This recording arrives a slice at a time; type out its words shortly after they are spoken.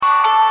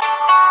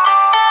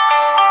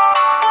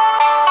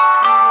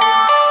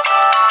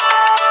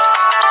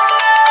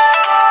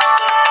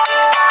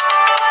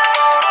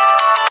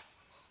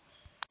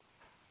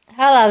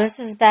Hello, this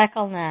is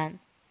Becca Lynn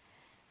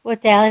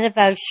with Daily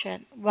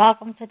Devotion.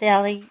 Welcome to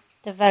Daily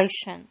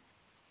Devotion.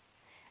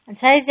 And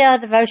today's Daily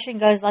Devotion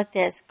goes like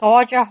this.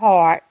 Guard your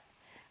heart.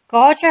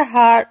 Guard your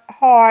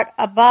heart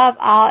above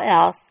all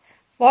else,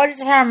 for it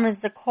determines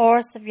the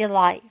course of your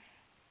life.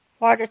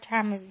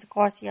 Proverbs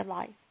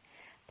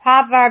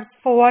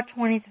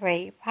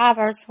 4:23.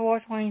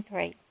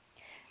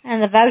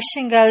 And the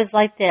devotion goes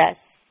like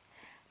this.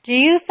 Do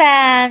you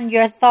find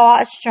your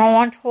thoughts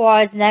drawn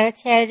towards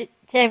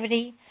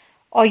negativity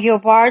or your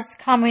words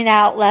coming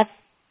out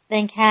less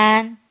than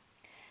kind?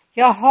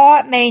 Your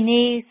heart may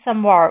need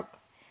some work.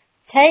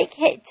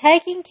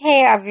 Taking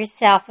care of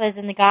yourself is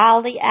a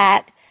godly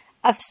act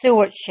of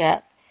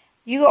stewardship.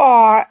 You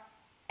are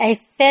a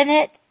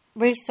finite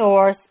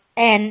resource,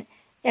 and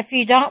if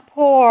you don't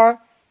pour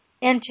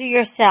into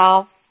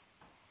yourself,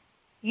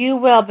 you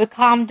will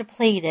become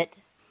depleted.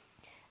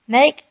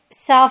 Make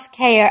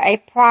self-care a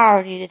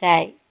priority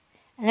today.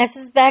 And this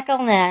is Becca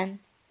Lynn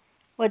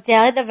with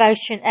Daily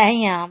Devotion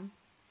AM.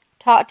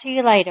 Talk to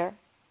you later.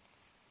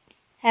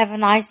 Have a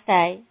nice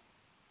day.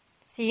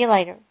 See you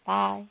later.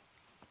 Bye.